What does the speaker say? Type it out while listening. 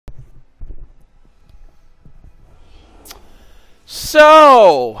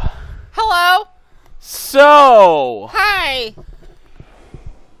So. Hello. So. Hi.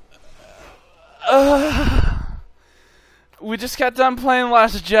 We just got done playing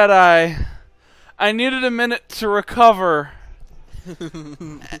Last Jedi. I needed a minute to recover.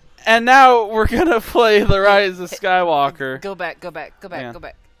 And now we're gonna play The Rise of Skywalker. Go back. Yeah. Go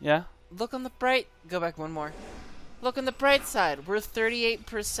back. Yeah? Look on the bright. Go back one more. Look on the bright side. We're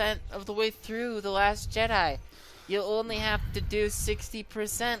 38% of the way through The Last Jedi. You'll only have to do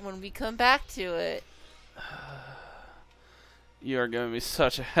 60% when we come back to it. You are giving me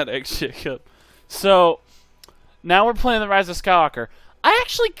such a headache, Jacob. So, now we're playing The Rise of Skywalker. I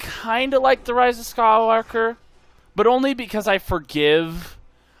actually kind of like The Rise of Skywalker, but only because I forgive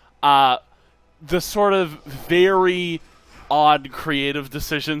the sort of very odd creative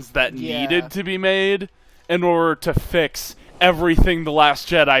decisions that needed to be made in order to fix everything The Last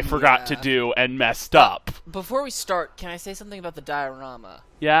Jedi forgot to do and messed up. Before we start, can I say something about the diorama?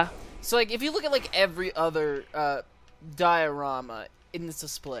 Yeah? So, like, if you look at, like, every other diorama in this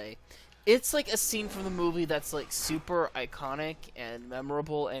display, it's like a scene from the movie that's like super iconic and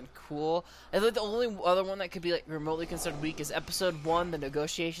memorable and cool. I think the only other one that could be like remotely considered weak is Episode 1, the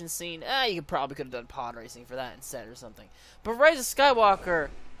negotiation scene. You probably could have done pod racing for that instead or something. But Rise of Skywalker,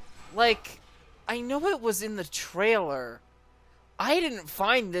 like, I know it was in the trailer. I didn't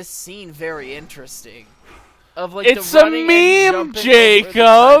find this scene very interesting. Of, like, it's a meme,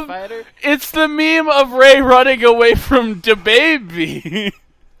 Jacob! It's the meme of Rey running away from DaBaby.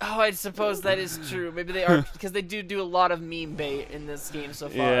 Oh, I suppose that is true. Maybe they are, because they do a lot of meme bait in this game so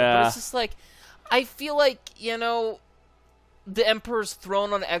far. Yeah. But it's just like, I feel like, you know, the Emperor's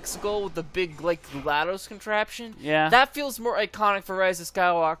throne on Exegol with the big, like, GLaDOS contraption. Yeah. That feels more iconic for Rise of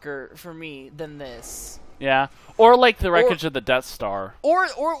Skywalker for me than this. Yeah. Or like the wreckage of the Death Star. Or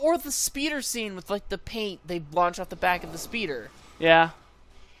the speeder scene with, like, the paint they launch off the back of the speeder. Yeah.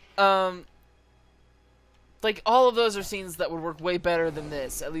 Like, all of those are scenes that would work way better than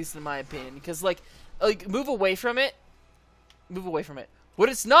this, at least in my opinion. Because, like move away from it. Move away from it. When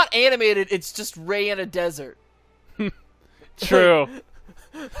it's not animated, it's just Rey in a desert. True.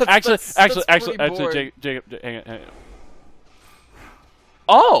 Actually, Jacob, hang on.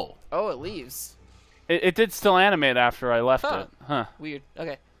 Oh! Oh, it leaves. It did still animate after I left it. Huh. Weird.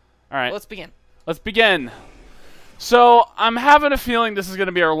 Okay. Alright. Let's begin. Let's begin. So, I'm having a feeling this is going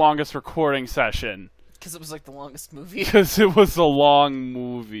to be our longest recording session. Because it was like the longest movie. Because it was a long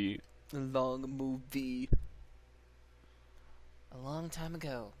movie. A long movie. A long time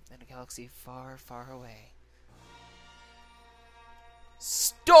ago, in a galaxy far, far away.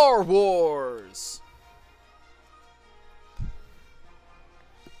 Star Wars!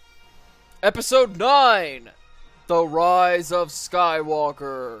 Episode 9! The Rise of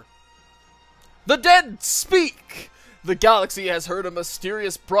Skywalker. The dead speak! The galaxy has heard a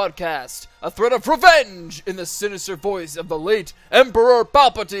mysterious broadcast, a threat of revenge in the sinister voice of the late Emperor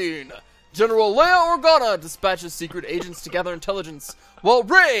Palpatine. General Leia Organa dispatches secret agents to gather intelligence, while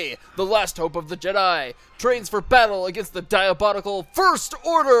Rey, the last hope of the Jedi, trains for battle against the diabolical First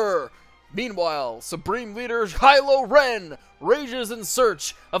Order. Meanwhile, Supreme Leader Kylo Ren rages in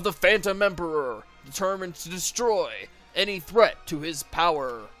search of the Phantom Emperor, determined to destroy any threat to his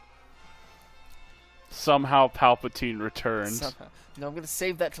power. Somehow Palpatine returned. Somehow. No, I'm going to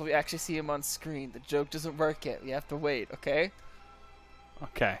save that till we actually see him on screen. The joke doesn't work yet. We have to wait, okay?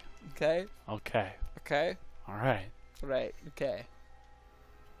 Okay. Okay? Okay. Okay? Alright. Right, okay.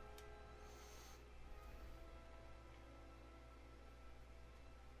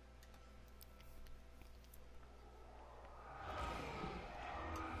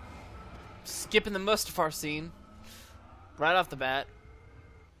 Skipping the Mustafar scene. Right off the bat.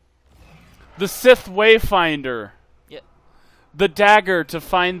 The Sith Wayfinder. Yep. The dagger to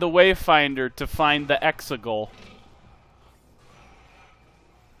find the Wayfinder to find the Exegol.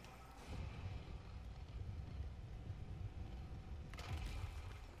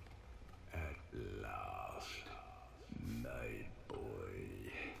 At last, my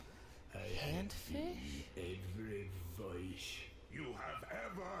boy. Handfish? Every voice you have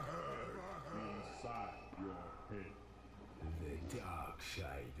ever heard inside your head. The dark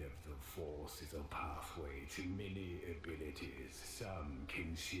side of the Force is a pathway to many abilities some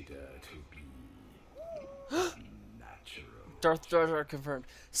consider to be natural. Darth Jar Jar confirmed.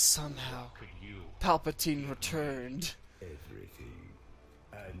 Somehow, Palpatine returned. Everything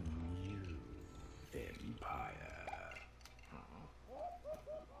a new empire.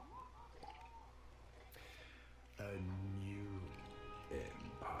 A new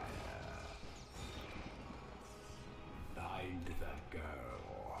empire. Find the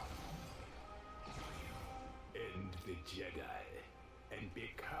girl. End the Jedi. and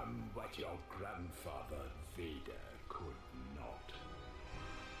become what your grandfather Vader could not.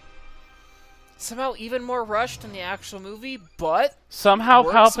 Somehow even more rushed than the actual movie, but Somehow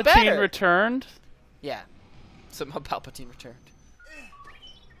works Palpatine better. returned. Yeah. Somehow Palpatine returned.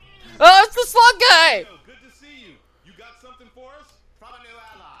 Oh, it's the slug guy! Good to see you. You got something for us? From a new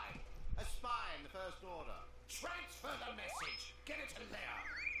ally. A spy in the First Order. Transfer the message. Get it to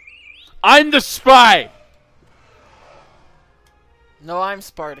Leia. I'm the spy. No, I'm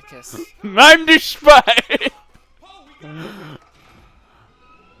Spartacus. I'm the spy.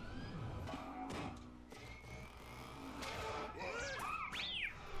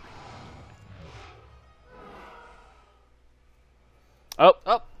 Oh,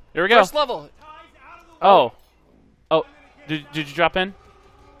 Oh, here we go. first level. Oh, oh, did you drop in?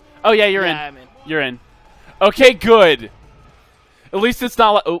 Oh yeah, you're in. I'm in. You're in. Okay, good. At least it's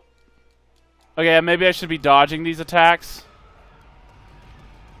not like. Oh. Okay, maybe I should be dodging these attacks.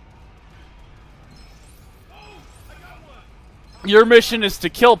 Your mission is to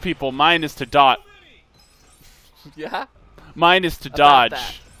kill people. Mine is to dodge. Yeah? Mine is to About dodge.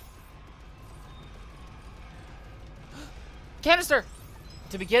 that. Canister!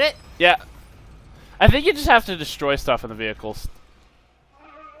 Did we get it? Yeah. I think you just have to destroy stuff in the vehicles.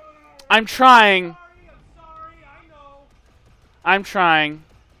 I'm trying. I'm trying.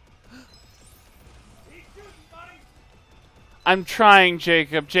 I'm trying,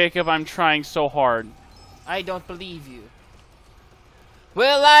 Jacob. Jacob, I'm trying so hard. I don't believe you.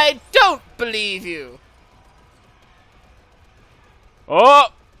 Well, I don't believe you. Oh!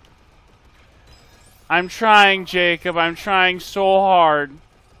 I'm trying, Jacob. I'm trying so hard.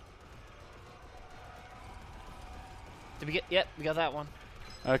 Did we get? Yep, we got that one.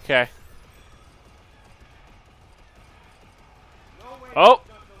 Okay. Oh!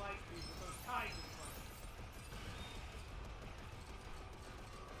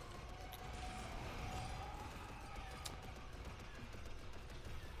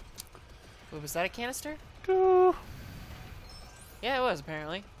 Wait, was that a canister? Ooh. Yeah, it was,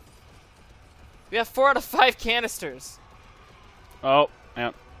 apparently. We have 4 out of 5 canisters. Oh,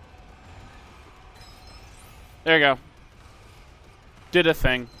 yeah. There you go. Did a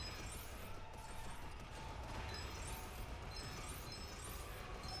thing.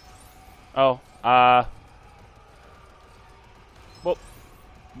 Oh, Whoop.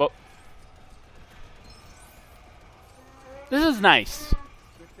 Whoop. This is nice.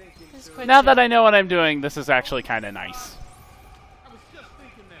 It's quite Now chill. that I know what I'm doing, this is actually kind of nice. I was just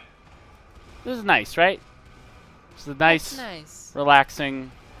thinking that. This is nice, right? It's a nice, Nice.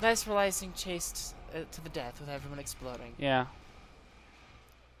 relaxing. Nice relaxing chase to the death with everyone exploding. Yeah.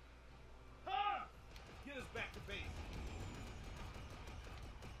 Ah! Get us back to base.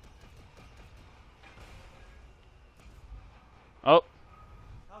 Oh.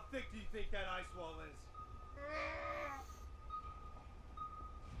 How thick do you think that ice wall is?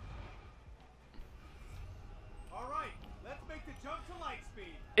 All right, let's make the jump to light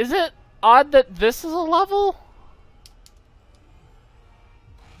speed. Is it odd that this is a level?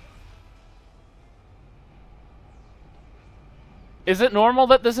 Is it normal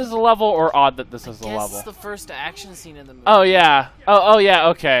that this is a level, or odd that this is a Guess level? it's the first action scene in the movie. Oh yeah. Oh yeah.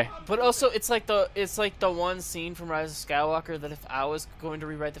 Okay. But also, it's like the one scene from Rise of Skywalker that if I was going to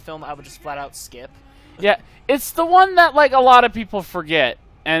rewrite the film, I would just flat out skip. Yeah, it's the one that like a lot of people forget,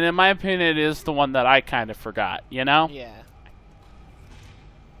 and in my opinion, it is the one that I kind of forgot. You know? Yeah.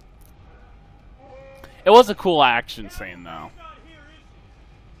 It was a cool action scene though.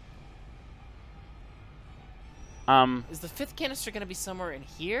 Is the 5th canister gonna be somewhere in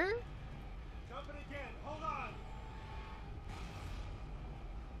here? Jumping again. Hold on.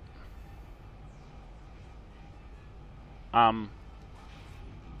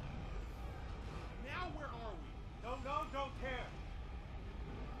 Now where are we? Don't know, don't care.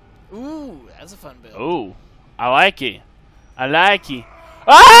 Ooh, that's a fun build. Ooh, I like it. I like it.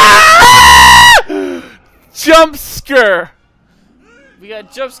 Ah! Jump scare. We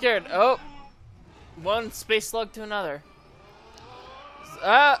got jump scared. Oh, one space slug to another.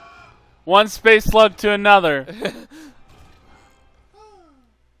 Ah, One space slug to another.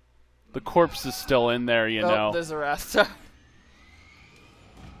 The corpse is still in there, you oh, know. there's a Rasta.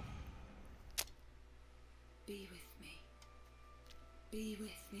 Be with me. Be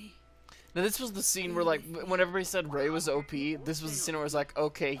with me. Now this was the scene where, like, when everybody said Rey was OP, this was the scene where I was like,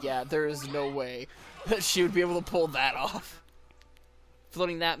 okay, yeah, there is no way that she would be able to pull that off.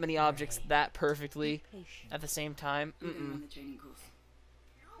 Floating that many objects that perfectly at the same time. On the training course.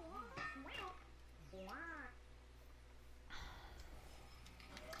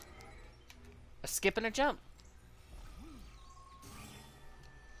 A skip and a jump.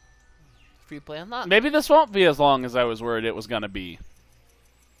 Free play unlocked. Maybe this won't be as long as I was worried it was going to be.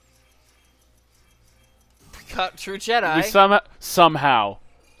 We got True Jedi. We somehow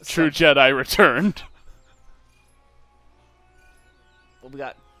True Jedi returned. Well, we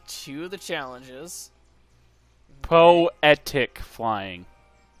got 2 of the challenges. Poetic flying.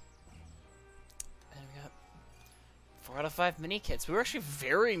 And we got 4 out of 5 mini kits. We were actually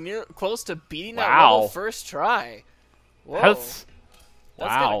very close to beating that Wow. level first try. Whoa. That's That's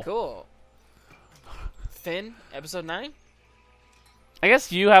kind wow. of cool. Finn, episode 9? I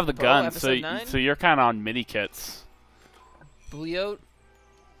guess you have the Bro, gun, episode 9? so you're kind of on mini kits. Bulliot.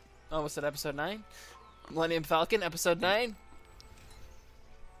 Oh, what's that, episode 9? Millennium Falcon, episode 9?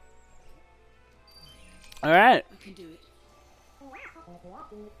 All right. I can do it.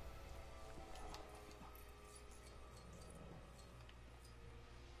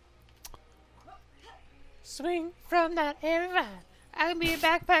 Swing from that hairy vine. I can be a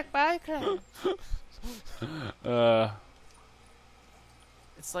backpack by clown.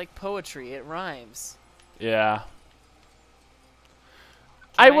 It's like poetry. It rhymes. Yeah.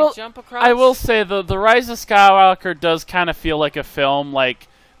 Can will jump across? I will say the Rise of Skywalker does kind of feel like a film. Like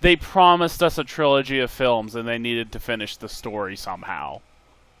they promised us a trilogy of films, and they needed to finish the story somehow.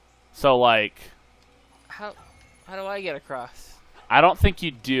 So like, How do I get across? I don't think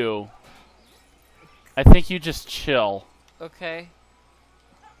you do. I think you just chill. Okay.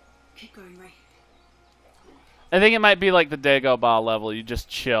 Keep going, Ray. I think it might be like the Dagobah level. You just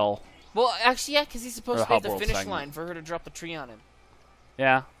chill. Well, actually, yeah, because he's supposed Or to be at the Hubworld finish segment. line for her to drop the tree on him.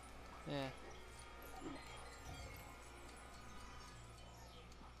 Yeah. Yeah.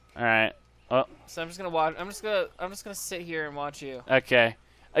 All right. Oh, So I'm just gonna watch. I'm just gonna sit here and watch you. okay.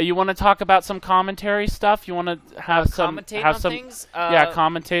 You want to talk about some commentary stuff? You want to have some Commentate have on some things.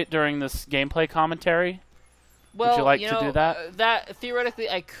 commentate during this gameplay commentary? Well, you like to do that? That theoretically,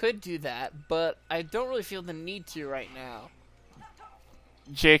 I could do that, but I don't really feel the need to right now.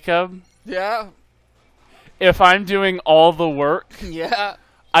 Jacob, Yeah. if I'm doing all the work, Yeah.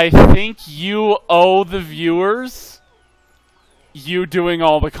 I think you owe the viewers you doing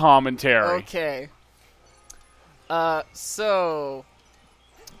all the commentary. Okay. So,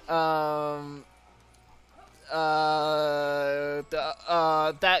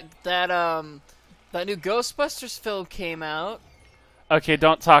 that new Ghostbusters film came out. Okay,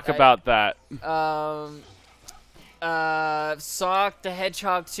 don't talk about that. Sonic the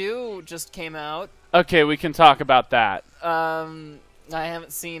Hedgehog 2 just came out. Okay, we can talk about that. I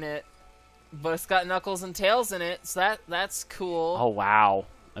haven't seen it, but it's got Knuckles and Tails in it, so that's cool. Oh wow,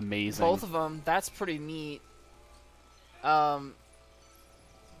 amazing. Both of them. That's pretty neat.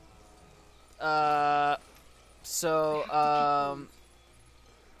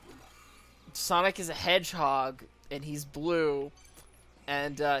 Sonic is a hedgehog, and he's blue,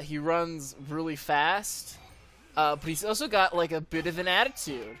 and he runs really fast, but he's also got, like, a bit of an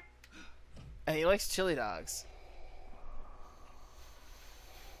attitude, and he likes chili dogs.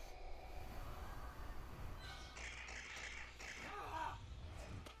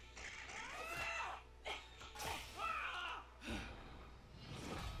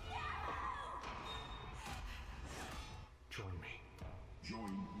 Join me.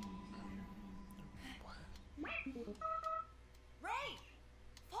 Ray!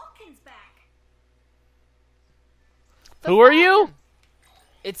 Falcon's back! Who are you?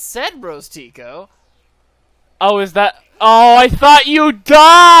 It said Rose Tico. Oh, is that? Oh, I thought you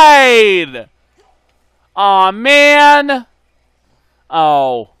died. Aw, man.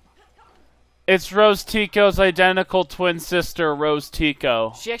 Oh. It's Rose Tico's identical twin sister, Rose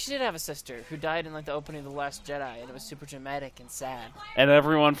Tico. She actually did have a sister who died in, like, the opening of The Last Jedi, and it was super dramatic and sad. And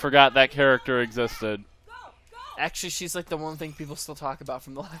everyone forgot that character existed. Actually, she's, like, the one thing people still talk about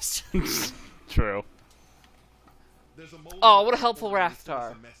from The Last Jedi. True. Oh, what a helpful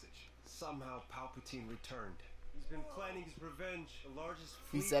Raftar. Somehow Palpatine returned. He's been planning his revenge. The largest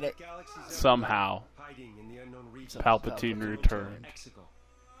He fleet said the it. galaxy's ever Somehow. known, hiding in the unknown regions. Palpatine returned. Mexico.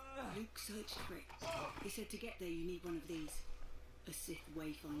 Luke searched for it. He said to get there you need one of these. A Sith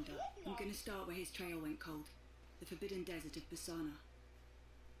wayfinder. I'm gonna start where his trail went cold. The Forbidden Desert of Basana.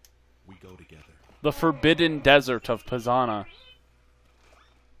 We go together. The Forbidden Desert of Pisana.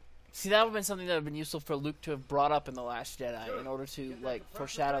 See, that would have been something that would have been useful for Luke to have brought up in The Last Jedi in order to, like,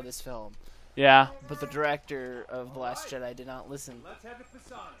 foreshadow this film. Yeah. But the director of The Last Jedi did not listen Let's head to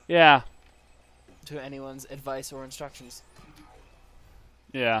Pisana. Yeah. to anyone's advice or instructions.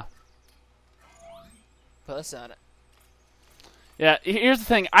 Yeah. Pisana. Yeah, here's the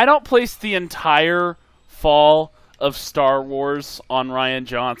thing. I don't place the entire fall of Star Wars on Rian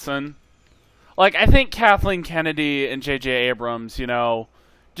Johnson. Like, I think Kathleen Kennedy and J.J. Abrams, you know,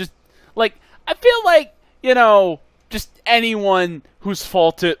 just, Like, I feel like, you know, just anyone whose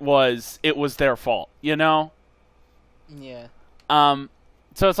fault it was their fault, you know? Yeah.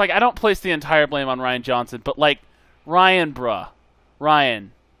 So it's like, I don't place the entire blame on Rian Johnson, but, like, Ryan, bruh.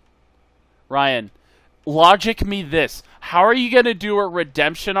 Ryan. Logic me this. How are you going to do a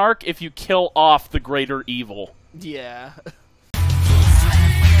redemption arc if you kill off the greater evil? Yeah.